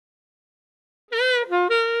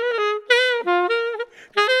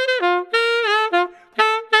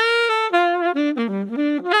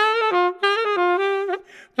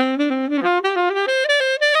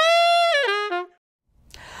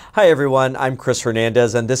Hi everyone, I'm Chris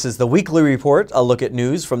Hernandez and this is the Weekly Report, a look at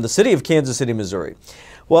news from the city of Kansas City, Missouri.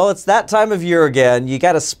 Well, it's that time of year again. You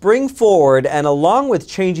got to spring forward, and along with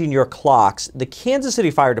changing your clocks, the Kansas City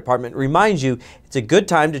Fire Department reminds you it's a good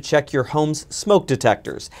time to check your home's smoke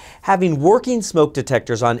detectors. Having working smoke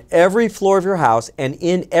detectors on every floor of your house and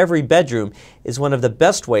in every bedroom is one of the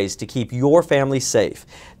best ways to keep your family safe.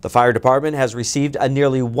 The fire department has received a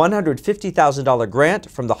nearly $150,000 grant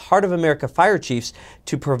from the Heart of America Fire Chiefs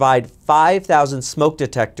to provide 5,000 smoke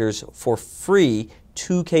detectors for free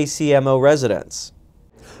to KCMO residents.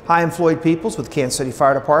 Hi, I'm Floyd Peoples with Kansas City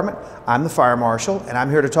Fire Department. I'm the Fire Marshal, and I'm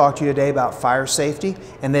here to talk to you today about fire safety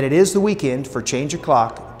and that it is the weekend for Change Your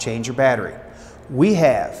Clock, Change Your Battery. We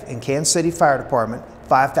have, in Kansas City Fire Department,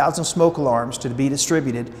 5,000 smoke alarms to be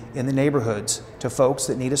distributed in the neighborhoods to folks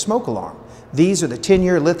that need a smoke alarm. These are the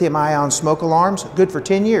 10-year lithium-ion smoke alarms, good for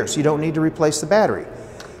 10 years. You don't need to replace the battery.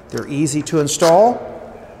 They're easy to install.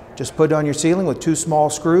 Just put it on your ceiling with 2 small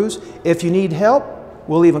screws. If you need help,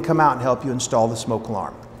 we'll even come out and help you install the smoke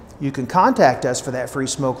alarm. You can contact us for that free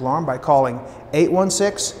smoke alarm by calling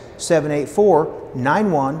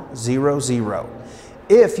 816-784-9100.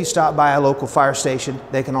 If you stop by a local fire station,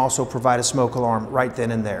 they can also provide a smoke alarm right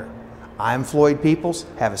then and there. I'm Floyd Peoples.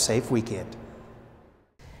 Have a safe weekend.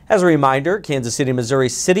 As a reminder, Kansas City, Missouri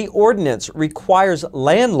City Ordinance requires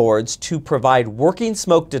landlords to provide working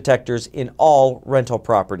smoke detectors in all rental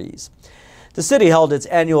properties. The city held its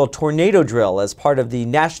annual tornado drill as part of the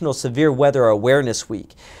National Severe Weather Awareness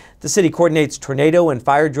Week. The city coordinates tornado and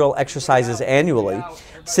fire drill exercises annually.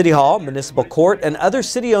 City Hall, Municipal Court, and other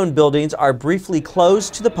city-owned buildings are briefly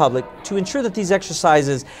closed to the public to ensure that these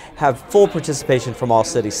exercises have full participation from all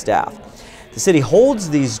city staff. The city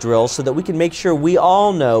holds these drills so that we can make sure we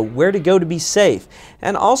all know where to go to be safe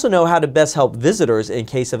and also know how to best help visitors in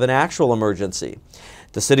case of an actual emergency.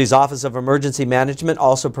 The city's Office of Emergency Management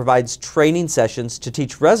also provides training sessions to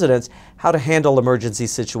teach residents how to handle emergency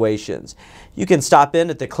situations. You can stop in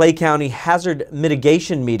at the Clay County Hazard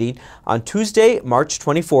Mitigation Meeting on Tuesday, March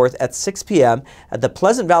 24th at 6 p.m. at the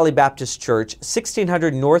Pleasant Valley Baptist Church,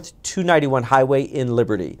 1600 North 291 Highway in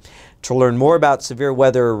Liberty. To learn more about severe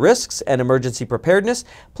weather risks and emergency preparedness,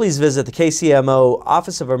 please visit the KCMO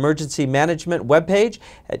Office of Emergency Management webpage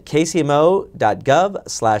at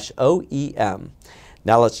kcmo.gov/OEM.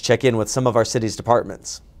 Now let's check in with some of our city's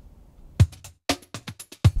departments.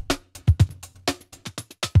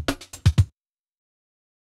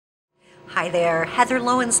 Hi there, Heather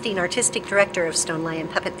Lowenstein, Artistic Director of Stone Lion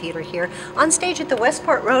Puppet Theater here, on stage at the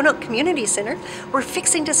Westport Roanoke Community Center. We're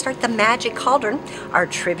fixing to start the Magic Cauldron, our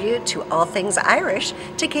tribute to all things Irish,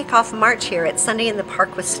 to kick off March here at Sunday in the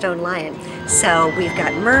Park with Stone Lion. So we've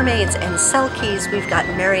got mermaids and selkies, we've got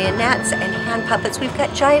marionettes and hand puppets, we've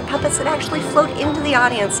got giant puppets that actually float into the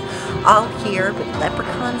audience, all here with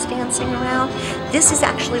leprechauns dancing around. This is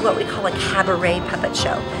actually what we call a cabaret puppet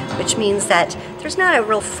show, which means that there's not a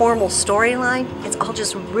real formal storyline. It's all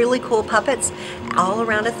just really cool puppets all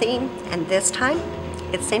around a theme. And this time,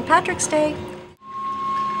 it's St. Patrick's Day.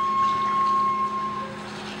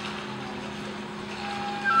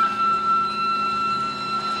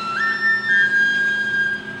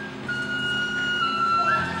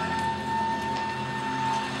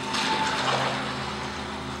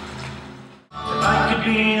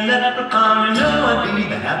 Be a leprechaun, you know I'd be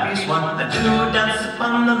the happiest one. I'd do a dance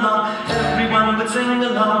upon the lawn, everyone would sing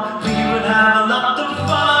along, we would have a lot of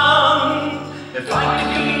fun, if I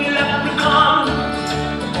could be a leprechaun.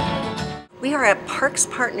 We are a Parks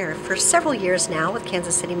partner for several years now with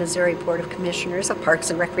Kansas City, Missouri Board of Commissioners of Parks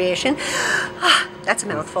and Recreation. That's a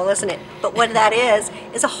mouthful, isn't it? But what that is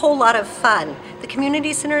a whole lot of fun. The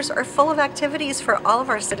community centers are full of activities for all of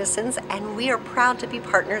our citizens, and we are proud to be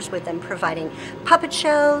partners with them, providing puppet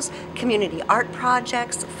shows, community art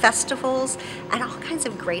projects, festivals, and all kinds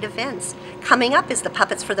of great events. Coming up is the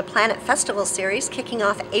Puppets for the Planet Festival series, kicking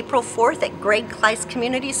off April 4th at Greg Kleiss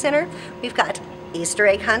Community Center. We've got Easter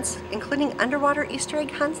egg hunts, including underwater Easter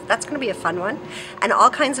egg hunts. That's going to be a fun one. And all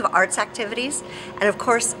kinds of arts activities. And of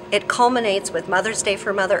course, it culminates with Mother's Day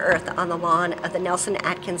for Mother Earth on the lawn of the Nelson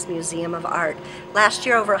Atkins Museum of Art. Last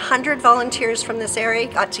year, over 100 volunteers from this area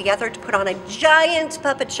got together to put on a giant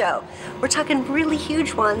puppet show. We're talking really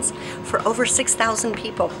huge ones for over 6,000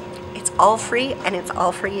 people. It's all free and it's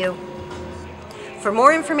all for you. For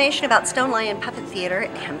more information about Stone Lion Puppet Theater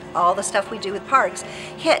and all the stuff we do with parks,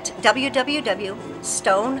 hit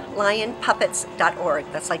www.stonelionpuppets.org.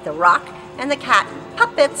 That's like the rock and the cat,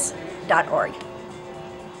 puppets.org.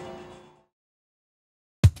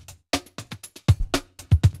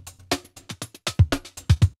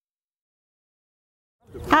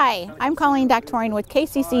 Hi, I'm Colleen Doctorian with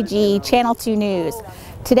KCCG Channel 2 News.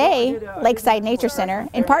 Today, Lakeside Nature Center,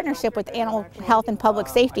 in partnership with Animal Health and Public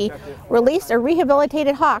Safety, released a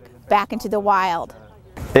rehabilitated hawk back into the wild.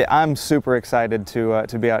 I'm super excited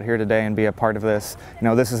to be out here today and be a part of this. You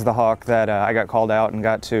know, this is the hawk that I got called out and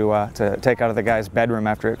got to take out of the guy's bedroom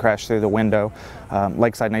after it crashed through the window.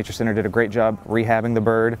 Lakeside Nature Center did a great job rehabbing the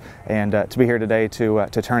bird, and to be here today to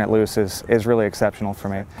turn it loose is really exceptional for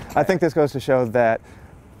me. I think this goes to show that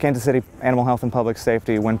Kansas City Animal Health and Public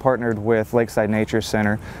Safety, when partnered with Lakeside Nature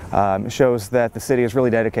Center, shows that the city is really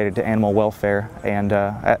dedicated to animal welfare, and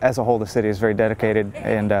as a whole the city is very dedicated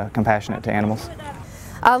and compassionate to animals.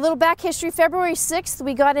 A little back history, February 6th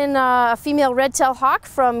we got in a female red-tailed hawk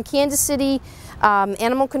from Kansas City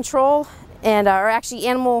Animal Control, and or actually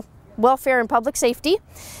Animal Welfare and Public Safety.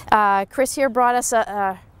 Chris here brought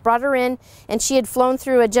her in, and she had flown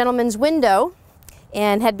through a gentleman's window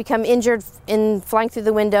and had become injured in flying through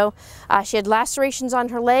the window. She had lacerations on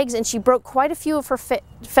her legs, and she broke quite a few of her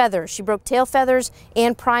feathers. She broke tail feathers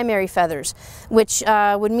and primary feathers, which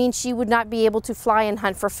would mean she would not be able to fly and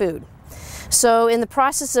hunt for food. So in the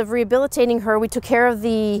process of rehabilitating her, we took care of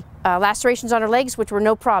the lacerations on her legs, which were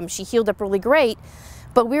no problem. She healed up really great,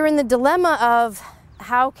 but we were in the dilemma of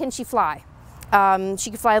how can she fly?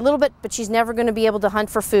 She could fly a little bit, but she's never going to be able to hunt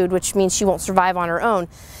for food, which means she won't survive on her own.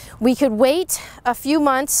 We could wait a few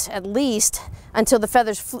months at least until the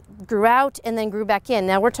feathers grew out and then grew back in.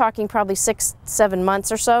 Now we're talking probably 6-7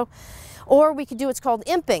 months or so. Or we could do what's called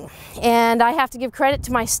imping. And I have to give credit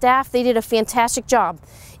to my staff. They did a fantastic job.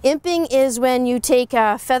 Imping is when you take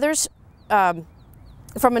feathers from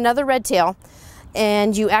another red tail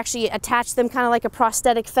and you actually attach them kind of like a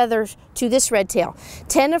prosthetic feather to this red tail.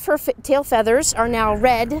 10 of her tail feathers are now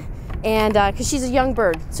red, and because she's a young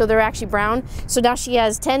bird, so they're actually brown. So now she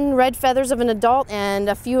has 10 red feathers of an adult and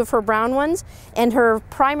a few of her brown ones, and her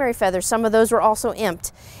primary feathers, some of those were also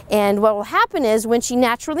imped. And what will happen is when she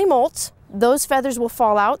naturally molts, those feathers will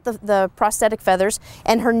fall out, the prosthetic feathers,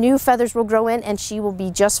 and her new feathers will grow in, and she will be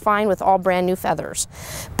just fine with all brand new feathers.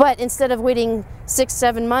 But instead of waiting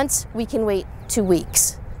 6-7 months, we can wait 2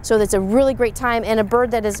 weeks. So that's a really great time, and a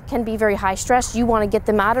bird that can be very high stress. You want to get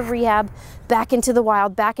them out of rehab, back into the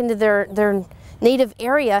wild, back into their native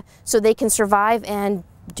area so they can survive and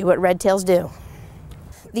do what red tails do.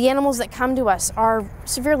 The animals that come to us are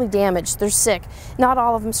severely damaged, they're sick. Not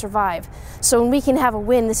all of them survive. So when we can have a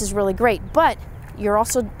win, this is really great, but you're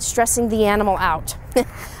also stressing the animal out.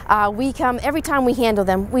 Every time we handle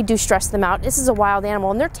them, we do stress them out. This is a wild animal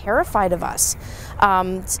and they're terrified of us.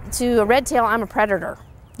 To a red tail, I'm a predator.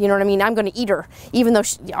 You know what I mean? I'm going to eat her, even though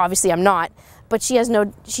obviously I'm not, but she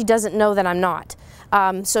doesn't know that I'm not.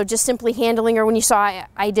 So just simply handling her, when you saw,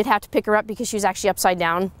 I did have to pick her up because she was actually upside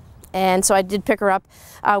down. And so I did pick her up.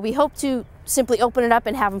 We hope to simply open it up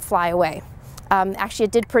and have them fly away. Actually,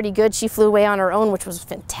 it did pretty good. She flew away on her own, which was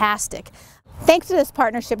fantastic. Thanks to this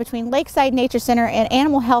partnership between Lakeside Nature Center and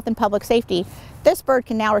Animal Health and Public Safety, this bird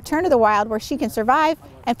can now return to the wild where she can survive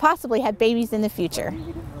and possibly have babies in the future.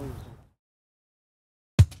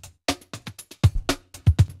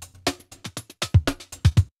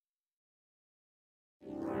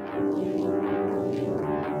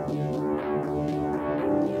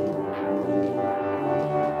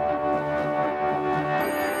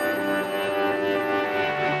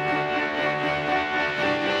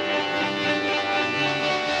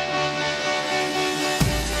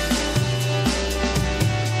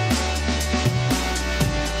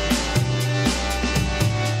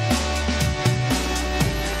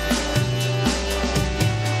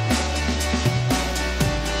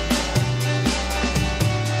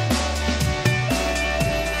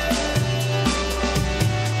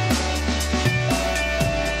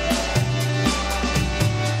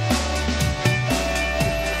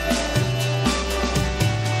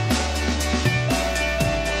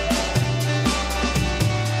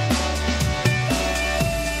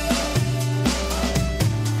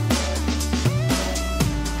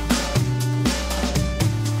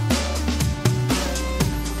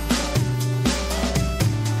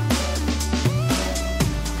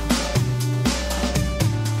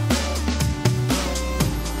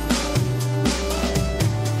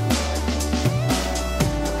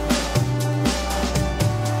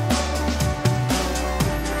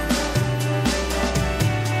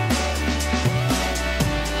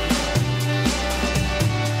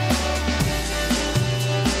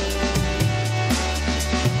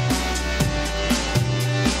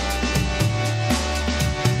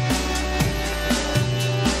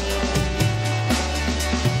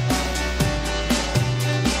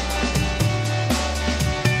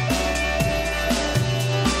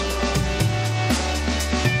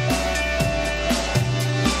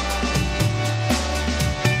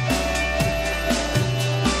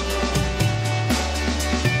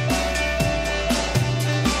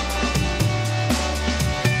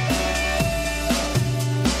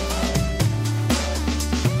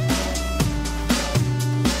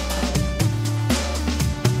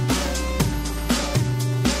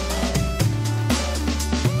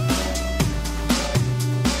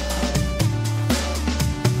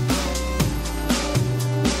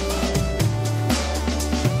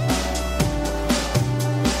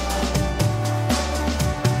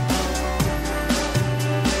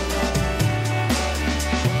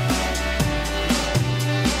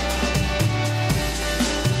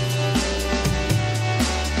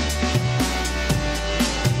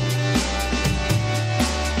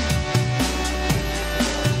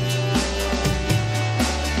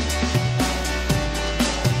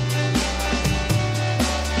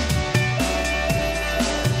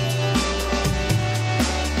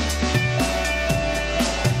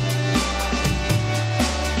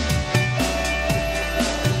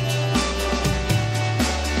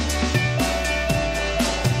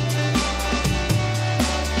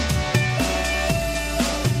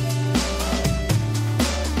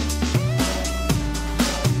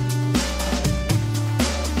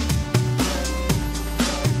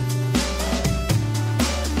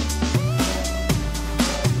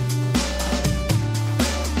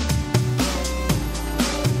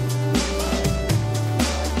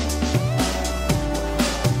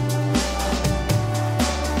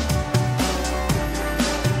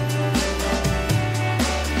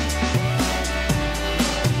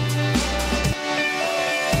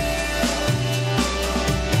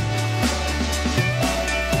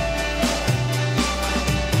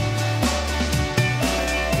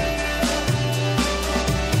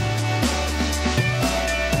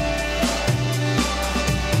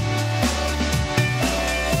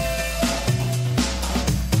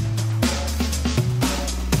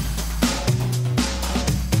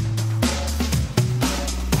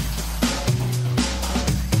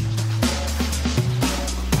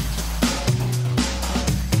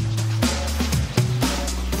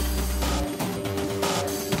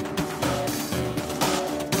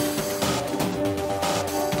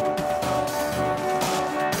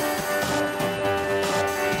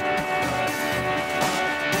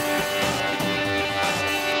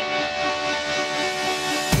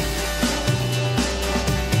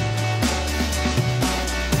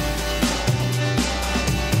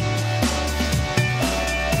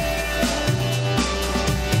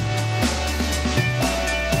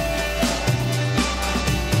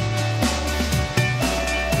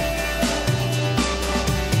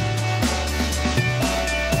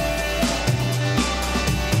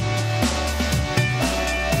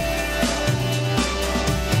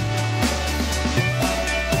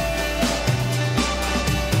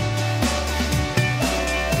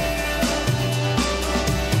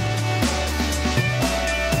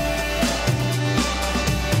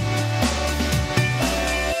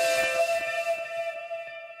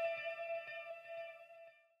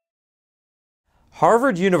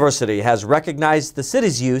 Harvard University has recognized the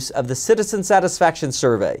city's use of the Citizen Satisfaction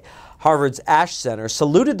Survey. Harvard's Ash Center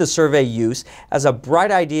saluted the survey use as a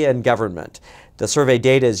bright idea in government. The survey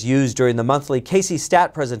data is used during the monthly Casey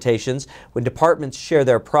Stat presentations when departments share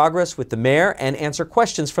their progress with the mayor and answer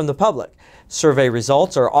questions from the public. Survey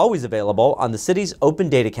results are always available on the city's open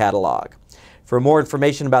data catalog. For more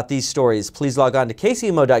information about these stories, please log on to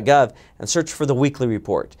kcmo.gov and search for the Weekly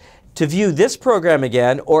Report. To view this program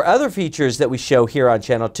again or other features that we show here on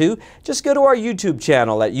Channel 2, just go to our YouTube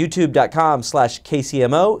channel at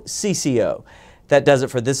youtube.com/kcmocco. That does it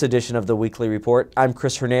for this edition of the Weekly Report. I'm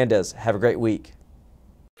Chris Hernandez. Have a great week.